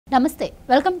నమస్తే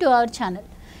welcome to our channel.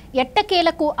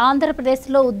 ఎట్టకేలకు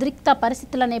ఆంధ్రప్రదేశ్లో ఉద్రిక్త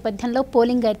పరిస్థితుల నేపథ్యంలో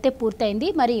పోలింగ్ అయితే పూర్తయింది.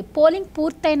 మరి పోలింగ్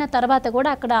పూర్తయిన తర్వాత కూడా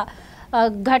అక్కడ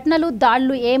ఘటనలు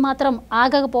దాడులు ఏమాత్రం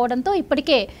ఆగకపోవడంతో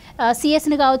ఇప్పటికే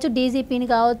సిఎస్ని కావచ్చు, డీజీపీని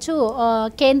కావచ్చు,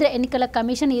 కేంద్ర ఎన్నికల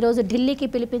కమిషన్ ఈరోజు ఢిల్లీకి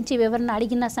పిలిపించి వివరణ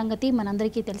అడిగిన సంగతి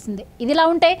మనందరికీ తెలిసిందే. ఇదిలా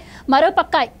ఉంటే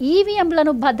మరోపక్క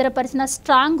ఈవీఎంలను భద్రపరిచిన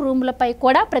స్ట్రాంగ్ రూమ్లపై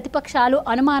కూడా ప్రతిపక్షాలు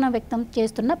అనుమానం వ్యక్తం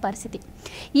చేస్తున్న పరిస్థితి.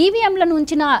 ఈవీఎంలను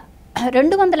ఉంచిన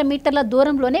 200 మీటర్ల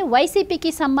దూరంలోనే వైసీపీకి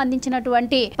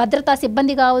సంబంధించినటువంటి భద్రతా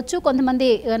సిబ్బంది కావచ్చు, కొంతమంది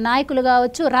నాయకులు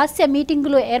కావచ్చు, రహస్య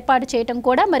మీటింగులు ఏర్పాటు చేయడం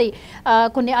కూడా మరి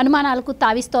కొన్ని అనుమానాలకు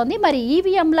తావిస్తోంది. మరి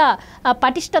ఈవీఎంల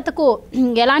పటిష్టతకు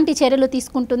ఎలాంటి చర్యలు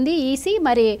తీసుకుంటుంది ఈసీ,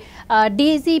 మరి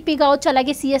డీజీపీ కావచ్చు,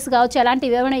 అలాగే సిఎస్ కావచ్చు, ఎలాంటి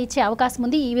వివరణ ఇచ్చే అవకాశం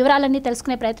ఉంది? ఈ వివరాలన్నీ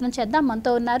తెలుసుకునే ప్రయత్నం చేద్దాం.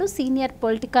 మనతో ఉన్నారు సీనియర్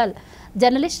పొలిటికల్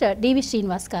జర్నలిస్ట్ డివి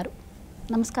శ్రీనివాస్ గారు.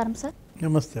 నమస్కారం సార్.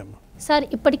 నమస్తే అమ్మ. సార్,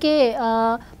 ఇప్పటికే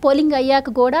పోలింగ్ అయ్యాక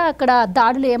కూడా అక్కడ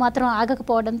దాడులు ఏమాత్రం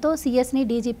ఆగకపోవడంతో సిఎస్ని,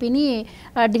 డీజీపీని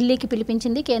ఢిల్లీకి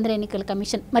పిలిపించింది కేంద్ర ఎన్నికల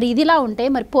కమిషన్. మరి ఇదిలా ఉంటే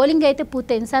మరి పోలింగ్ అయితే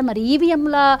పూర్తయింది సార్, మరి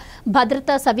ఈవీఎంల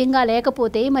భద్రత సవ్యంగా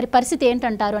లేకపోతే మరి పరిస్థితి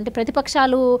ఏంటంటారు? అంటే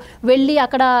ప్రతిపక్షాలు వెళ్ళి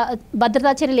అక్కడ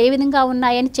భద్రతా చర్యలు ఏ విధంగా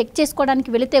ఉన్నాయని చెక్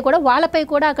చేసుకోవడానికి వెళితే కూడా వాళ్ళపై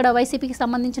కూడా అక్కడ వైసీపీకి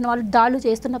సంబంధించిన వాళ్ళు దాడులు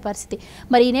చేస్తున్న పరిస్థితి.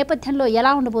 మరి ఈ నేపథ్యంలో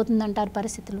ఎలా ఉండబోతుందంటారు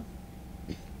పరిస్థితులు?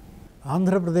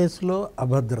 ఆంధ్రప్రదేశ్లో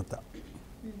అభద్రత,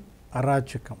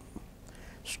 అరాచకం,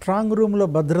 స్ట్రాంగ్ రూమ్లో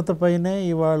భద్రతపైనే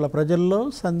ఇవాళ ప్రజల్లో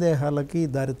సందేహాలకి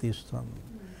దారితీస్తోంది.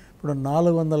 ఇప్పుడు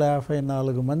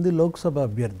 454 మంది లోక్సభ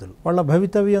అభ్యర్థులు, వాళ్ళ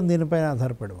భవితవ్యం దీనిపైన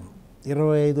ఆధారపడి ఉంది.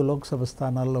 25 లోక్సభ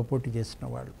స్థానాల్లో పోటీ చేసిన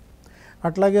వాళ్ళు,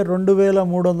 అట్లాగే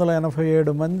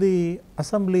 2387 మంది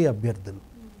అసెంబ్లీ అభ్యర్థులు,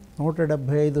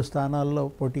 175 స్థానాల్లో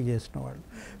పోటీ చేసిన వాళ్ళు,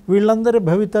 వీళ్ళందరి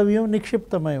భవితవ్యం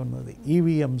నిక్షిప్తమై ఉన్నది.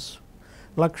 ఈవీఎంస్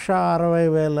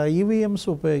 1,60,000 ఈవీఎంస్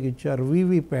ఉపయోగించారు,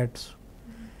 వీవీప్యాట్స్.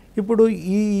 ఇప్పుడు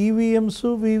ఈ ఈవీఎంస్,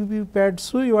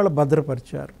 వీవీప్యాట్స్ ఇవాళ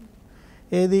భద్రపరిచారు.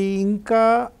 ఏది ఇంకా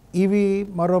ఇవి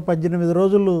మరో 18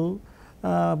 రోజులు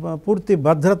పూర్తి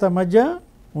భద్రత మధ్య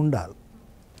ఉండాలి.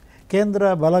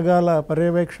 కేంద్ర బలగాల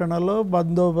పర్యవేక్షణలో,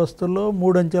 బందోబస్తులో,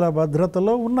 3 అంచెల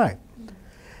భద్రతలో ఉన్నాయి.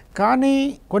 కానీ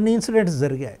కొన్ని ఇన్సిడెంట్స్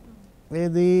జరిగాయి.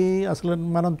 ఏది అసలు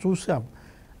మనం చూసాం.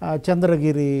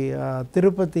 చంద్రగిరి,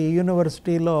 తిరుపతి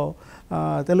యూనివర్సిటీలో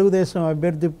తెలుగుదేశం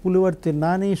అభ్యర్థి పులివర్తి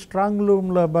నాని స్ట్రాంగ్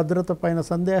రూమ్ల భద్రత పైన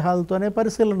సందేహాలతోనే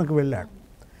పరిశీలనకు వెళ్ళాడు.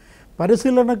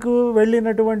 పరిశీలనకు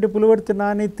వెళ్ళినటువంటి పులివర్తి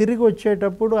నాని తిరిగి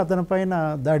వచ్చేటప్పుడు అతని పైన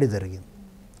దాడి జరిగింది.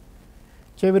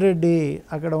 చెవిరెడ్డి,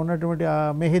 అక్కడ ఉన్నటువంటి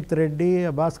మెహిత్ రెడ్డి,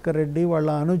 భాస్కర్ రెడ్డి వాళ్ళ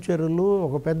అనుచరులు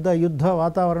ఒక పెద్ద యుద్ధ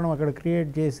వాతావరణం అక్కడ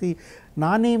క్రియేట్ చేసి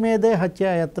నాని మీదే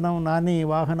హత్యాయత్నం, నాని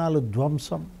వాహనాలు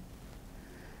ధ్వంసం.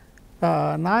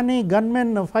 నాని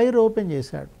గన్మెన్ ఫైర్ ఓపెన్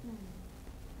చేశాడు.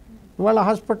 ఇవాళ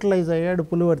హాస్పిటలైజ్ అయ్యాడు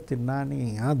పులివర్తి నాని.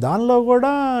 దానిలో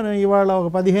కూడా ఇవాళ ఒక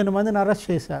 15 మందిని అరెస్ట్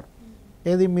చేశారు.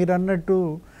 ఏది మీరు అన్నట్టు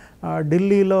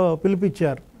ఢిల్లీలో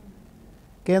పిలిపించారు.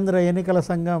 కేంద్ర ఎన్నికల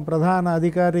సంఘం ప్రధాన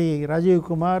అధికారి రాజీవ్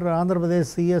కుమార్,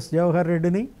 ఆంధ్రప్రదేశ్ సిఎస్ జవహర్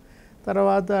రెడ్డిని,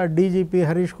 తర్వాత డీజీపీ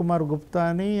హరీష్ కుమార్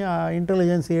గుప్తాని,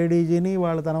 ఇంటెలిజెన్స్ ఏడీజీని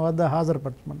వాళ్ళు తన వద్ద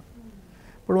హాజరుపరచమని.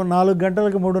 ఇప్పుడు 4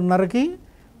 గంటలకి 3:30కి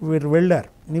వీరు వెళ్ళారు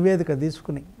నివేదిక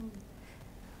తీసుకుని.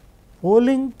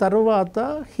 పోలింగ్ తర్వాత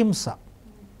హింస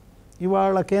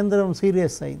ఇవాళ కేంద్రం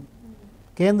సీరియస్ అయింది.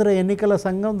 కేంద్ర ఎన్నికల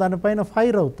సంఘం దానిపైన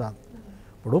ఫైర్ అవుతుంది.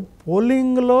 ఇప్పుడు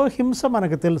పోలింగ్లో హింస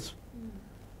మనకు తెలుసు.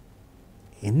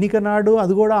 ఎన్నిక నాడు,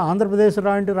 అది కూడా ఆంధ్రప్రదేశ్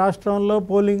లాంటి రాష్ట్రంలో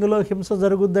పోలింగ్లో హింస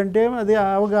జరుగుద్దంటే అది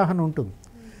అవగాహన ఉంటుంది.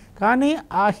 కానీ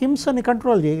ఆ హింసని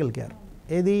కంట్రోల్ చేయగలిగారు.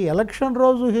 ఏది ఎలక్షన్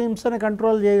రోజు హింసని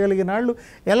కంట్రోల్ చేయగలిగిన వాళ్ళు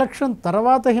ఎలక్షన్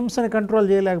తర్వాత హింసని కంట్రోల్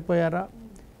చేయలేకపోయారా?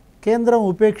 కేంద్రం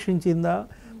ఉపేక్షించిందా?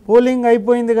 పోలింగ్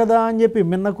అయిపోయింది కదా అని చెప్పి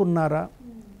మిన్నకున్నారా?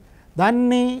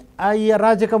 దాన్ని ఈ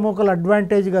అరాచక మూకలు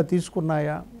అడ్వాంటేజ్గా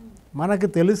తీసుకున్నాయా? మనకు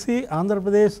తెలిసి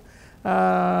ఆంధ్రప్రదేశ్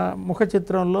ముఖ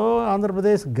చిత్రంలో,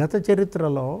 ఆంధ్రప్రదేశ్ గత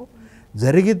చరిత్రలో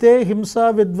జరిగితే హింసా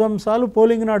విధ్వంసాలు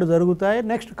పోలింగ్ నాడు జరుగుతాయి,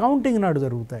 నెక్స్ట్ కౌంటింగ్ నాడు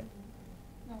జరుగుతాయి.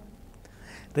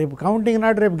 రేపు కౌంటింగ్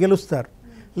నాడు రేపు గెలుస్తారు,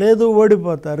 లేదు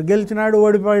ఓడిపోతారు. గెలిచినాడు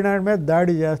ఓడిపోయినాడు మీద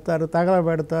దాడి చేస్తారు,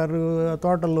 తగలబెడతారు,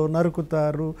 తోటలు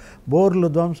నరుకుతారు, బోర్లు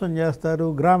ధ్వంసం చేస్తారు,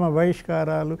 గ్రామ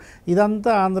బహిష్కారాలు.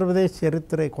 ఇదంతా ఆంధ్రప్రదేశ్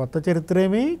చరిత్రే, కొత్త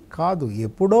చరిత్రేమీ కాదు.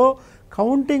 ఎప్పుడో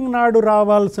కౌంటింగ్ నాడు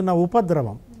రావాల్సిన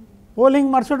ఉపద్రవం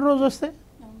పోలింగ్ మరుసటి రోజు వస్తే,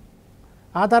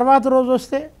 ఆ తర్వాత రోజు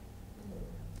వస్తే,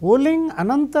 పోలింగ్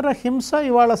అనంతర హింస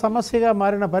ఇవాళ సమస్యగా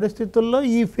మారిన పరిస్థితుల్లో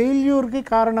ఈ ఫెయిల్యూర్కి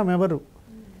కారణం ఎవరు?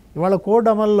 ఇవాళ కోడ్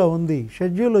అమల్లో ఉంది,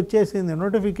 షెడ్యూల్ వచ్చేసింది,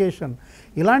 నోటిఫికేషన్.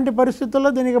 ఇలాంటి పరిస్థితుల్లో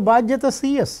దీనికి బాధ్యత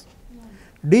సిఎస్.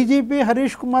 డీజీపీ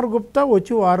హరీష్ కుమార్ గుప్తా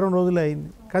వచ్చి 6 రోజులు అయింది.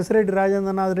 కసిరెడ్డి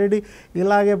రాజేంద్రనాథ్ రెడ్డి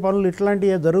ఇలాగే పనులు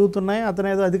ఇట్లాంటివి జరుగుతున్నాయి, అతను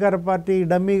ఏదో అధికార పార్టీ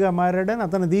డమ్మీగా మారాడని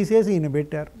అతను తీసేసి ఈయన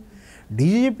పెట్టారు.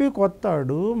 డీజీపీ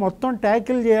కొత్తాడు, మొత్తం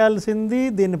ట్యాకిల్ చేయాల్సింది,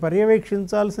 దీన్ని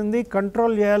పర్యవేక్షించాల్సింది,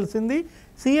 కంట్రోల్ చేయాల్సింది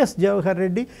సిఎస్ జవహర్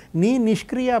రెడ్డి. నీ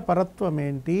నిష్క్రియ పరత్వం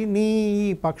ఏంటి, నీ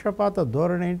పక్షపాత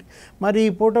ధోరణి ఏంటి? మరి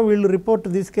ఈ పూట వీళ్ళు రిపోర్ట్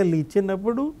తీసుకెళ్ళి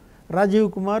ఇచ్చినప్పుడు రాజీవ్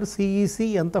కుమార్ సిఈసి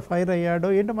ఎంత ఫైర్ అయ్యాడో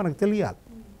ఏంటో మనకు తెలియాలి.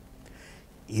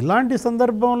 ఇలాంటి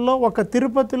సందర్భంలో ఒక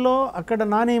తిరుపతిలో అక్కడ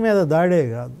నాని మీద దాడే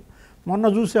కాదు, మొన్న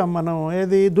చూసాం మనం,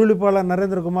 ఏది ధూళిపాల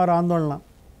నరేంద్ర కుమార్ ఆందోళన,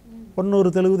 పొన్నూరు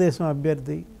తెలుగుదేశం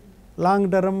అభ్యర్థి, లాంగ్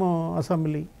టర్మ్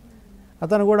అసెంబ్లీ,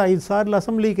 అతను కూడా 5 సార్లు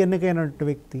అసెంబ్లీకి ఎన్నికైనటువంటి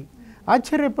వ్యక్తి,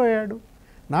 ఆశ్చర్యపోయాడు.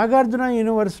 నాగార్జున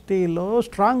యూనివర్సిటీలో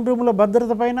స్ట్రాంగ్ రూముల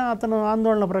భద్రత పైన అతను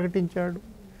ఆందోళన ప్రకటించాడు.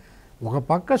 ఒక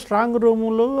పక్క స్ట్రాంగ్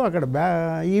రూములు, అక్కడ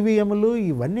ఈవీఎంలు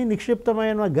ఇవన్నీ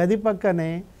నిక్షిప్తమైన గది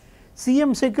పక్కనే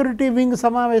సీఎం సెక్యూరిటీ వింగ్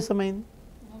సమావేశమైంది.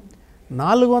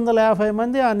 450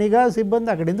 మంది ఆ నిఘా సిబ్బంది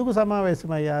అక్కడ ఎందుకు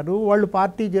సమావేశమయ్యారు? వాళ్ళు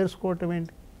పార్టీ చేసుకోవటం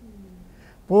ఏంటి?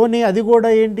 పోనీ అది కూడా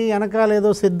ఏంటి, వెనకాల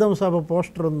ఏదో సిద్ధం సభ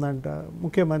పోస్టర్ ఉందంట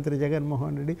ముఖ్యమంత్రి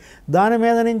జగన్మోహన్ రెడ్డి, దాని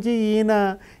మీద నుంచి ఈయన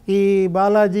ఈ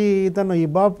బాలాజీ ఇతను ఈ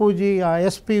బాపూజీ ఆ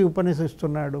ఎస్పీ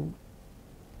ఉపన్యసిస్తున్నాడు.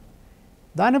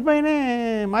 దానిపైనే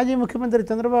మాజీ ముఖ్యమంత్రి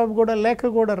చంద్రబాబు కూడా లేఖ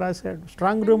కూడా రాశాడు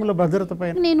స్ట్రాంగ్ రూమ్ల భద్రత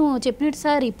పైన. నేను చెప్పినట్టు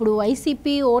సార్, ఇప్పుడు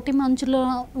వైసీపీ ఓటమి అంచులో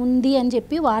ఉంది అని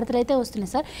చెప్పి వార్తలు అయితే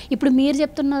వస్తున్నాయి సార్. ఇప్పుడు మీరు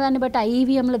చెప్తున్న దాన్ని బట్టి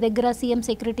ఐవీఎంల దగ్గర సీఎం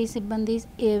సెక్యూరిటీ సిబ్బంది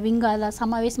వింగ్ అలా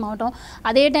సమావేశం అవటం,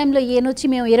 అదే టైంలో ఏనొచ్చి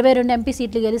మేము 22 ఎంపీ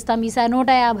సీట్లు గెలుస్తాం, ఈసారి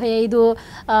 155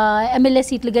 ఎమ్మెల్యే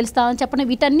సీట్లు గెలుస్తామని చెప్పడం,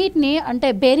 వీటన్నిటిని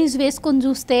అంటే బేరీజ్ వేసుకొని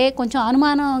చూస్తే కొంచెం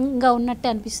అనుమానంగా ఉన్నట్టే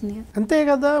అనిపిస్తుంది. అంతే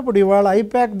కదా. ఇప్పుడు ఇవాళ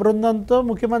ఐప్యాక్ బృందంతో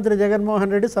ముఖ్యమంత్రి జగన్మోహన్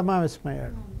రెడ్డి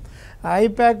సమావేశమయ్యాడు.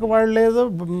 ఐప్యాక్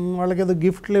వాళ్ళకేదో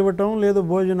గిఫ్ట్లు ఇవ్వటం, లేదు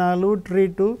భోజనాలు,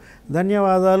 ట్రీటు,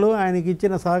 ధన్యవాదాలు, ఆయనకి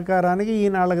ఇచ్చిన సహకారానికి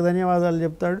ఈయన వాళ్ళకి ధన్యవాదాలు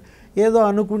చెప్తాడు. ఏదో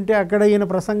అనుకుంటే అక్కడ ఈయన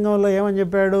ప్రసంగంలో ఏమని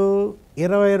చెప్పాడు,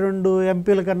 22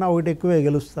 ఎంపీల కన్నా ఒకటి ఎక్కువే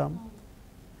గెలుస్తాం,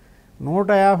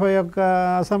 151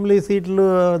 అసెంబ్లీ సీట్లు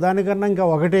దానికన్నా ఇంకా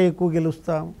ఒకటే ఎక్కువ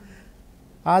గెలుస్తాం.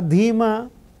 ఆ ధీమా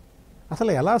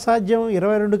అసలు ఎలా సాధ్యం?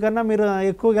 22 కన్నా మీరు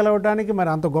ఎక్కువ గెలవటానికి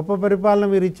మరి అంత గొప్ప పరిపాలన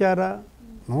మీరు ఇచ్చారా?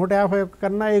 151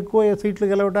 కన్నా ఎక్కువ సీట్లు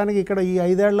గెలవటానికి ఇక్కడ ఈ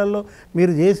 5 ఏళ్లలో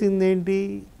మీరు చేసింది ఏంటి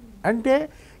అంటే,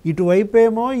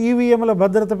 ఇటువైపేమో ఈవీఎంల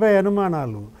భద్రతపై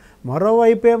అనుమానాలు,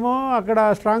 మరోవైపేమో అక్కడ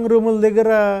స్ట్రాంగ్ రూముల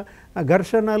దగ్గర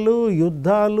ఘర్షణలు,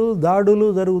 యుద్ధాలు, దాడులు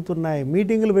జరుగుతున్నాయి,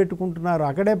 మీటింగులు పెట్టుకుంటున్నారు,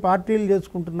 అక్కడే పార్టీలు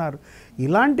చేసుకుంటున్నారు.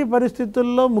 ఇలాంటి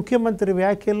పరిస్థితుల్లో ముఖ్యమంత్రి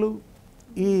వ్యాఖ్యలు,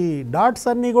 ఈ డాట్స్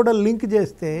అన్నీ కూడా లింక్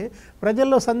చేస్తే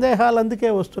ప్రజల్లో సందేహాలు అందుకే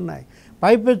వస్తున్నాయి.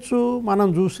 పైపెచ్చు మనం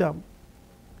చూసాం,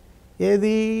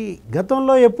 ఏది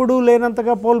గతంలో ఎప్పుడూ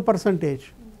లేనంతగా పోల్ పర్సంటేజ్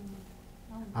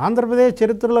ఆంధ్రప్రదేశ్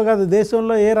చరిత్రలో కాదు,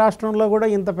 దేశంలో ఏ రాష్ట్రంలో కూడా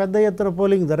ఇంత పెద్ద ఎత్తున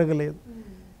పోలింగ్ జరగలేదు.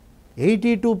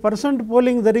 82%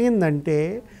 పోలింగ్ జరిగిందంటే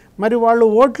మరి వాళ్ళు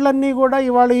ఓట్లన్నీ కూడా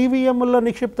ఇవాళ ఈవీఎంల్లో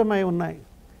నిక్షిప్తమై ఉన్నాయి.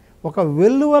 ఒక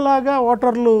వెల్లువలాగా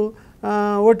ఓటర్లు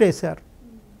ఓటేశారు,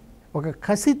 ఒక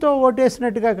కసితో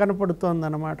ఓటేసినట్టుగా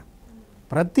కనపడుతోందన్నమాట.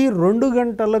 ప్రతి 2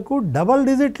 గంటలకు డబల్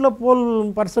డిజిట్లో పోల్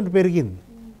పర్సెంట్ పెరిగింది.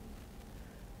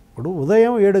 ఇప్పుడు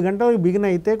ఉదయం 7 గంటలకు బిగిన్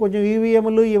అయితే కొంచెం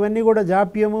ఈవీఎంలు ఇవన్నీ కూడా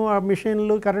జాప్యము, ఆ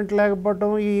మిషన్లు కరెంట్ లేకపోవటం,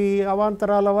 ఈ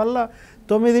అవాంతరాల వల్ల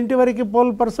 9 వరకు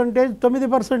పోల్ పర్సంటేజ్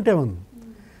 9% ఉంది.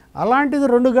 అలాంటిది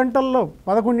 2 గంటల్లో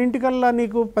 11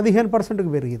 నీకు 15%కి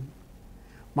పెరిగింది.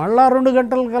 మళ్ళా 2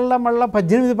 గంటలకల్లా మళ్ళీ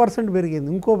 18% పెరిగింది,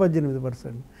 ఇంకో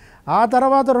 18%. ఆ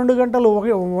తర్వాత 2 గంటలు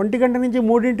 1 గంట నుంచి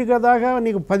 3 దాకా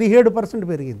నీకు 17%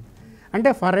 పెరిగింది. అంటే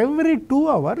ఫర్ ఎవ్రీ 2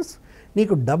 అవర్స్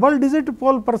నీకు డబల్ డిజిట్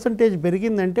పోల్ పర్సంటేజ్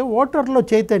పెరిగిందంటే ఓటర్లో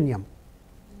చైతన్యం.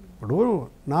 ఇప్పుడు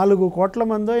 4 కోట్ల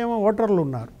మందో ఏమో ఓటర్లు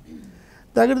ఉన్నారు,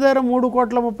 దగ్గర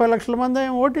 3,30,00,000 మంది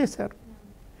ఏమో ఓటేశారు.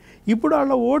 ఇప్పుడు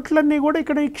వాళ్ళ ఓట్లన్నీ కూడా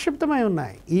ఇక్కడ నిక్షిప్తమై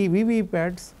ఉన్నాయి. ఈ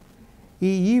వీవీప్యాట్స్,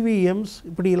 ఈ ఈవీఎంస్,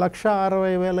 ఇప్పుడు ఈ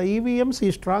 1,60,000 ఈవీఎంస్ ఈ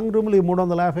స్ట్రాంగ్ రూములు, ఈ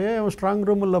 350 స్ట్రాంగ్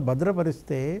రూముల్లో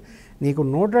భద్రపరిస్తే నీకు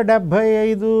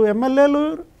 175 ఎమ్మెల్యేలు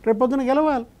రేపొద్దున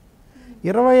గెలవాలి,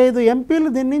 25 ఎంపీలు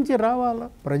దీని నుంచి రావాలా.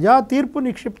 ప్రజా తీర్పు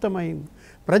నిక్షిప్తమైంది,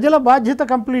 ప్రజల బాధ్యత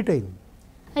కంప్లీట్ అయింది.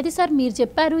 అయితే సార్, మీరు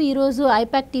చెప్పారు ఈరోజు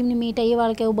ఐపాక్ టీంని మీట్ అయ్యి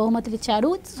వాళ్ళకి బహుమతులు ఇచ్చారు,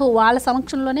 సో వాళ్ళ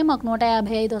సమక్షంలోనే మాకు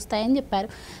 155 వస్తాయని చెప్పారు.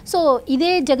 సో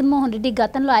ఇదే జగన్మోహన్ రెడ్డి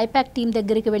గతంలో ఐపాక్ టీం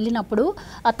దగ్గరికి వెళ్ళినప్పుడు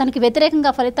తనకి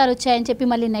వ్యతిరేకంగా ఫలితాలు వచ్చాయని చెప్పి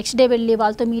మళ్ళీ నెక్స్ట్ డే వెళ్ళి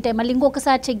వాళ్ళతో మీట్ అయ్యి మళ్ళీ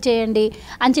ఇంకొకసారి చెక్ చేయండి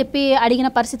అని చెప్పి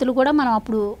అడిగిన పరిస్థితులు కూడా మనం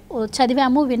అప్పుడు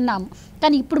చదివాము, విన్నాము.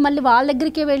 కానీ ఇప్పుడు మళ్ళీ వాళ్ళ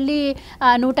దగ్గరికి వెళ్ళి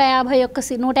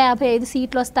 155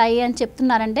 సీట్లు వస్తాయి అని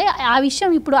చెప్తున్నారంటే ఆ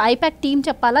విషయం ఇప్పుడు ఐపాక్ టీం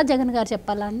చెప్పాలా, జగన్ గారు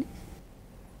చెప్పాలా అండి?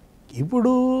 ఇప్పుడు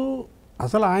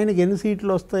అసలు ఆయనకి ఎన్ని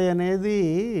సీట్లు వస్తాయి అనేది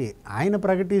ఆయన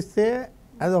ప్రకటిస్తే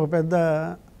అది ఒక పెద్ద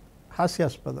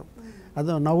హాస్యాస్పదం,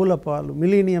 అదో నవ్వుల పాలు,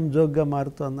 మిలీనియం జోక్గా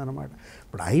మారుతుందన్నమాట.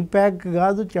 ఇప్పుడు ఐపాక్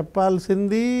కాదు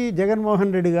చెప్పాల్సింది,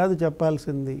 జగన్మోహన్ రెడ్డి కాదు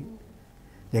చెప్పాల్సింది,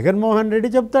 జగన్మోహన్ రెడ్డి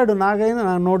చెప్తాడు నాకైనా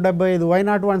 175 వై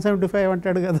నాట్ 175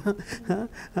 అంటాడు కదా.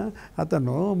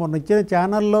 అతను మొన్న ఇచ్చిన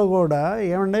ఛానల్లో కూడా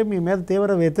ఏమంటే మీ మీద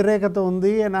తీవ్ర వ్యతిరేకత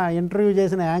ఉంది నా ఇంటర్వ్యూ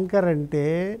చేసిన యాంకర్ అంటే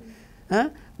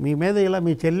మీ మీద ఇలా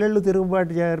మీ చెల్లెళ్ళు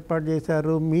తిరుగుబాటు ఏర్పాటు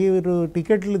చేశారు, మీరు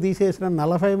టికెట్లు తీసేసిన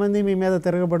 40 మంది మీ మీద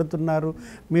తిరగబడుతున్నారు,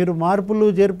 మీరు మార్పులు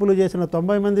చేర్పులు చేసిన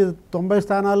 90 మంది 90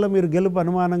 స్థానాల్లో మీరు గెలుపు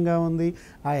అనుమానంగా ఉంది.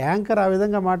 ఆ యాంకర్ ఆ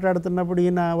విధంగా మాట్లాడుతున్నప్పుడు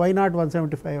ఈయన వై నాట్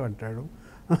 175 అంటాడు.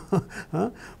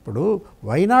 ఇప్పుడు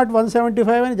వై నాట్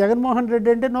 175 అని జగన్మోహన్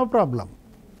రెడ్డి అంటే నో ప్రాబ్లం.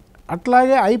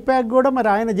 అట్లాగే ఐప్యాక్ కూడా మరి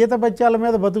ఆయన జీతభత్యాల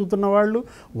మీద బతుకుతున్న వాళ్ళు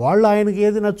ఆయనకి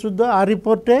ఏది నచ్చుద్దో ఆ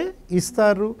రిపోర్టే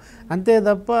ఇస్తారు అంతే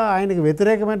తప్ప ఆయనకి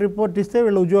వ్యతిరేకమైన రిపోర్ట్ ఇస్తే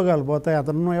వీళ్ళ ఉద్యోగాలు పోతాయి.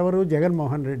 అతను ఎవరు?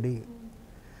 జగన్మోహన్ రెడ్డి.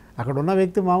 అక్కడ ఉన్న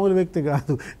వ్యక్తి మామూలు వ్యక్తి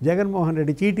కాదు. జగన్మోహన్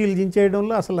రెడ్డి చీటీలు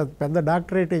జించేయడంలో అసలు పెద్ద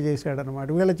డాక్టరేటే చేశాడనమాట.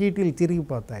 వీళ్ళ చీటీలు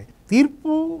తిరిగిపోతాయి.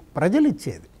 తీర్పు ప్రజలు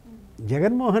ఇచ్చేది.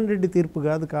 జగన్మోహన్ రెడ్డి తీర్పు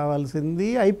కాదు కావాల్సింది,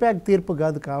 ఐప్యాక్ తీర్పు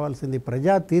కాదు కావాల్సింది,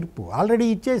 ప్రజా తీర్పు ఆల్రెడీ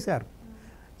ఇచ్చేశారు.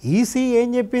 ఈసీ ఏం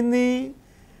చెప్పింది?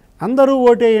 అందరూ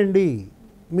ఓటేయండి,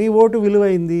 మీ ఓటు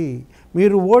విలువైంది,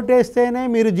 మీరు ఓటేస్తేనే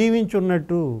మీరు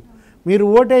జీవించున్నట్టు, మీరు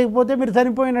ఓటేయకపోతే మీరు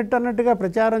చనిపోయినట్టు అన్నట్టుగా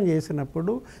ప్రచారం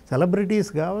చేసినప్పుడు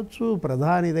సెలబ్రిటీస్ కావచ్చు,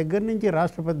 ప్రధాని దగ్గర నుంచి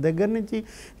రాష్ట్రపతి దగ్గర నుంచి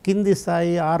కింది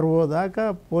స్థాయి ఆర్ఓ దాకా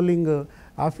పోలింగ్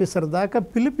ఆఫీసర్ దాకా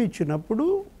పిలిపించినప్పుడు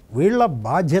వీళ్ళ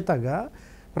బాధ్యతగా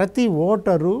ప్రతి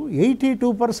ఓటరు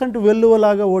 82%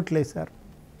 వెల్లువలాగా ఓట్లేశారు.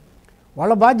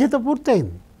 వాళ్ళ బాధ్యత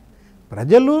పూర్తయింది.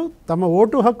 ప్రజలు తమ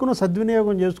ఓటు హక్కును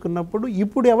సద్వినియోగం చేసుకున్నప్పుడు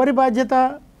ఇప్పుడు ఎవరి బాధ్యత?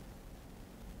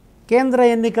 కేంద్ర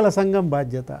ఎన్నికల సంఘం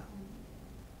బాధ్యత,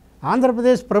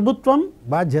 ఆంధ్రప్రదేశ్ ప్రభుత్వం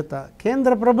బాధ్యత,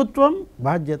 కేంద్ర ప్రభుత్వం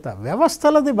బాధ్యత,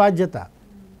 వ్యవస్థలది బాధ్యత.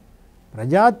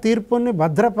 ప్రజా తీర్పుని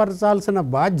భద్రపరచాల్సిన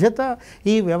బాధ్యత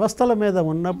ఈ వ్యవస్థల మీద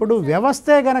ఉన్నప్పుడు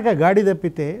వ్యవస్థే గనక గాడి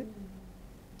తప్పితే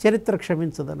చరిత్ర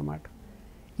క్షమించదన్నమాట.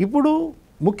 ఇప్పుడు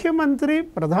ముఖ్యమంత్రి,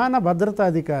 ప్రధాన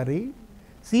భద్రతాధికారి,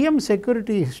 సీఎం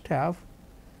సెక్యూరిటీ స్టాఫ్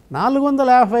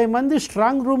 450 మంది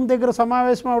స్ట్రాంగ్ రూమ్ దగ్గర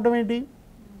సమావేశం అవడం ఏంటి?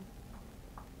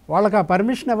 వాళ్ళకి ఆ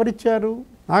పర్మిషన్ ఎవరిచ్చారు?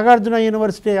 నాగార్జున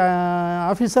యూనివర్సిటీ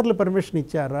ఆఫీసర్లు పర్మిషన్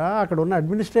ఇచ్చారా? అక్కడ ఉన్న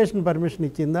అడ్మినిస్ట్రేషన్ పర్మిషన్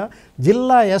ఇచ్చిందా?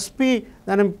 జిల్లా ఎస్పీ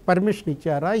దాని పర్మిషన్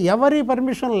ఇచ్చారా? ఎవరి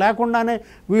పర్మిషన్ లేకుండానే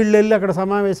వీళ్ళు వెళ్ళి అక్కడ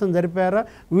సమావేశం జరిపారా?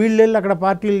 వీళ్ళు వెళ్ళి అక్కడ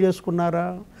పార్టీలు చేసుకున్నారా?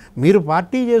 మీరు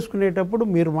పార్టీ చేసుకునేటప్పుడు,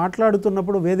 మీరు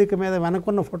మాట్లాడుతున్నప్పుడు వేదిక మీద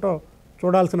వెనకున్న ఫోటో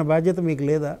చూడాల్సిన బాధ్యత మీకు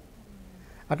లేదా?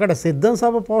 అక్కడ సిద్ధం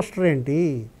సభ పోస్టర్ ఏంటి?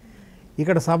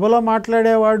 ఇక్కడ సభలో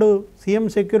మాట్లాడేవాడు సీఎం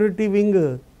సెక్యూరిటీ వింగ్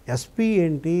ఎస్పీ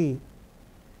ఏంటి?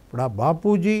 ఇప్పుడు ఆ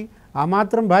బాపూజీ ఆ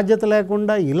మాత్రం బాధ్యత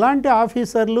లేకుండా ఇలాంటి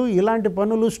ఆఫీసర్లు, ఇలాంటి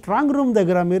పనులు స్ట్రాంగ్ రూమ్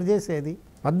దగ్గర మీరు చేసేది.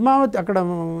 పద్మావతి అక్కడ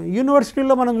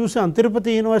యూనివర్సిటీలో మనం చూసాం,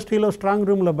 తిరుపతి యూనివర్సిటీలో స్ట్రాంగ్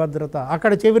రూమ్లో భద్రత,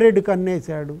 అక్కడ చెవిరెడ్డి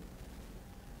కన్నేశాడు.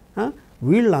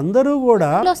 వీళ్ళందరూ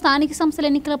కూడా స్థానిక సంస్థల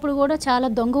ఎన్నికలప్పుడు కూడా చాలా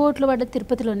దొంగ ఓట్లు పడ్డ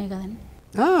తిరుపతిలోనే కదండి.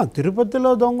 తిరుపతిలో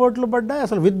దొంగోట్లు పడ్డాయి.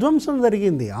 అసలు విధ్వంసం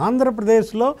జరిగింది.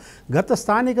 ఆంధ్రప్రదేశ్లో గత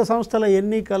స్థానిక సంస్థల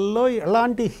ఎన్నికల్లో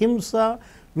ఎలాంటి హింస,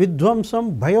 విధ్వంసం,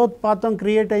 భయోత్పాతం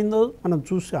క్రియేట్ అయిందో మనం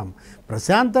చూసాం.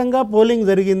 ప్రశాంతంగా పోలింగ్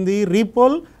జరిగింది,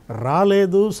 రీపోల్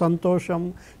రాలేదు, సంతోషం.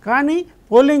 కానీ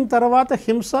పోలింగ్ తర్వాత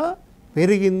హింస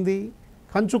పెరిగింది,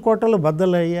 కంచుకోటలు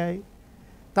బద్దలయ్యాయి.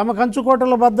 తమ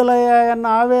కంచుకోటలు బద్దలయ్యాయన్న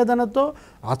ఆవేదనతో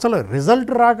అసలు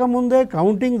రిజల్ట్ రాకముందే,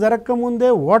 కౌంటింగ్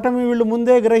జరగకముందే ఓటమి వీళ్ళు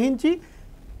ముందే గ్రహించి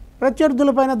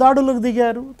ప్రత్యర్థులపైన దాడులకు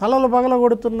దిగారు. తలలు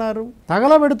పగలగొడుతున్నారు,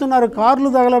 తగలబెడుతున్నారు, కార్లు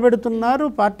తగలబెడుతున్నారు,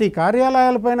 పార్టీ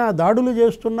కార్యాలయాలపైన దాడులు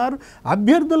చేస్తున్నారు,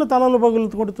 అభ్యర్థుల తలలు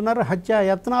పగులుకొడుతున్నారు, హత్యా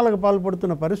యత్నాలకు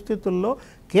పాల్పడుతున్న పరిస్థితుల్లో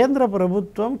కేంద్ర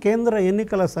ప్రభుత్వం, కేంద్ర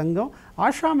ఎన్నికల సంఘం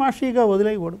ఆషామాషీగా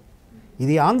వదిలేయకూడదు.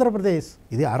 ఇది ఆంధ్రప్రదేశ్,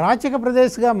 ఇది అరాచక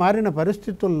ప్రదేశ్గా మారిన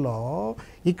పరిస్థితుల్లో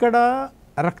ఇక్కడ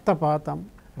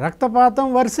రక్తపాతం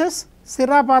వర్సెస్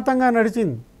సిరాపాతంగా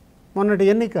నడిచింది మొన్నటి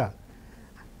ఎన్నిక.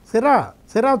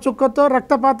 సిరా చుక్కతో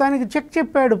రక్తపాతానికి చెక్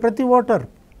చెప్పాడు ప్రతి ఓటర్.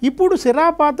 ఇప్పుడు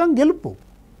సిరాపాతం గెలుపు.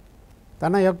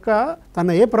 తన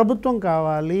ఏ ప్రభుత్వం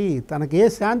కావాలి, తనకి ఏ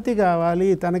శాంతి కావాలి,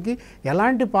 తనకి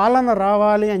ఎలాంటి పాలన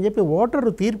రావాలి అని చెప్పి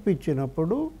ఓటరు తీర్పు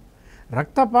ఇచ్చినప్పుడు,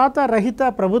 రక్తపాత రహిత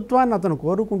ప్రభుత్వాన్ని అతను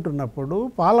కోరుకుంటున్నప్పుడు,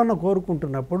 పాలన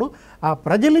కోరుకుంటున్నప్పుడు, ఆ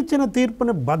ప్రజలిచ్చిన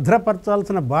తీర్పుని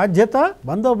భద్రపరచాల్సిన బాధ్యత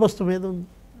బందోబస్తు మీద ఉంది,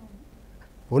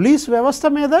 పోలీస్ వ్యవస్థ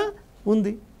మీద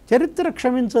ఉంది. చరిత్ర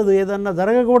క్షమించదు. ఏదన్నా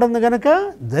జరగకూడదు కనుక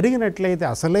జరిగినట్లయితే,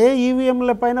 అసలే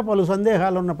ఈవీఎంల పైన పలు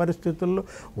సందేహాలు ఉన్న పరిస్థితుల్లో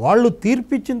వాళ్ళు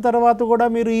తీర్పిచ్చిన తర్వాత కూడా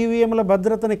మీరు ఈవీఎంల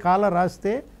భద్రతని కాల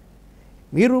రాస్తే,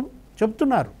 మీరు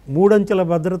చెప్తున్నారు 3 అంచెల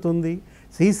భద్రత ఉంది,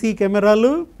 సీసీ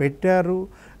కెమెరాలు పెట్టారు,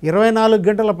 24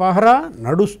 గంటల పహరా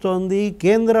నడుస్తోంది,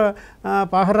 కేంద్ర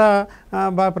పహరా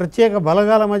ప్రత్యేక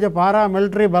బలగాల మధ్య,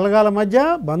 మిలిటరీ బలగాల మధ్య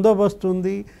బందోబస్తు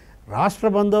ఉంది, రాష్ట్ర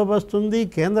బందోబస్తు ఉంది,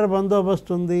 కేంద్ర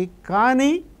బందోబస్తు ఉంది.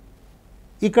 కానీ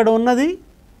ఇక్కడ ఉన్నది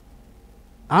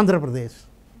ఆంధ్రప్రదేశ్.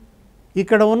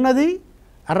 ఇక్కడ ఉన్నది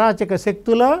అరాచక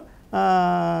శక్తుల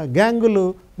గ్యాంగులు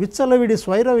విచ్చలవిడి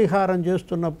స్వైర విహారం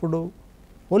చేస్తున్నప్పుడు,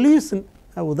 పోలీసు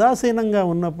ఉదాసీనంగా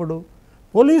ఉన్నప్పుడు,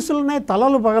 పోలీసులనే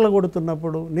తలలు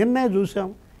పగలగొడుతున్నప్పుడు, నిన్నే చూసాం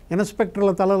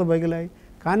ఇన్స్పెక్టర్ల తలలు పగిలాయి,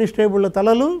 కానిస్టేబుళ్ళ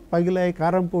తలలు పగిలాయి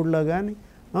కారంపూడిలో. కానీ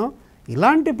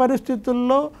ఇలాంటి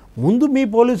పరిస్థితుల్లో ముందు మీ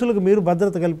పోలీసులకు మీరు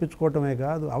భద్రత కల్పించుకోవటమే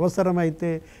కాదు, అవసరమైతే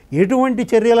ఎటువంటి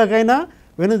చర్యలకైనా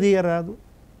వెనుదీయరాదు.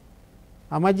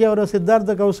 ఆ మధ్య ఎవరో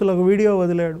సిద్ధార్థ కౌశల్ ఒక వీడియో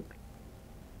వదిలాడు,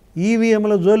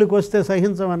 ఈవీఎంల జోలికి వస్తే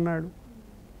సహించమన్నాడు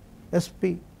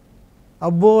ఎస్పీ.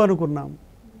 అబ్బో అనుకున్నాం.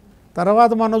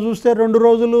 తర్వాత మనం చూస్తే 2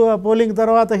 రోజులు ఆ పోలింగ్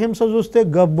తర్వాత హింస చూస్తే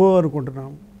గబ్బో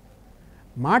అనుకుంటున్నాం.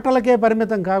 మాటలకే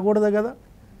పరిమితం కాకూడదు కదా,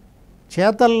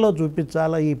 చేతల్లో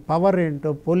చూపించాలా ఈ పవర్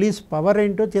ఏంటో, పోలీస్ పవర్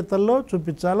ఏంటో చేతల్లో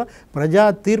చూపించాలా. ప్రజా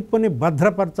తీర్పుని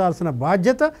భద్రపరచాల్సిన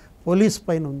బాధ్యత పోలీస్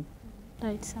పైన ఉంది.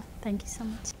 Right sir, thank you so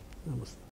much. నమస్తే.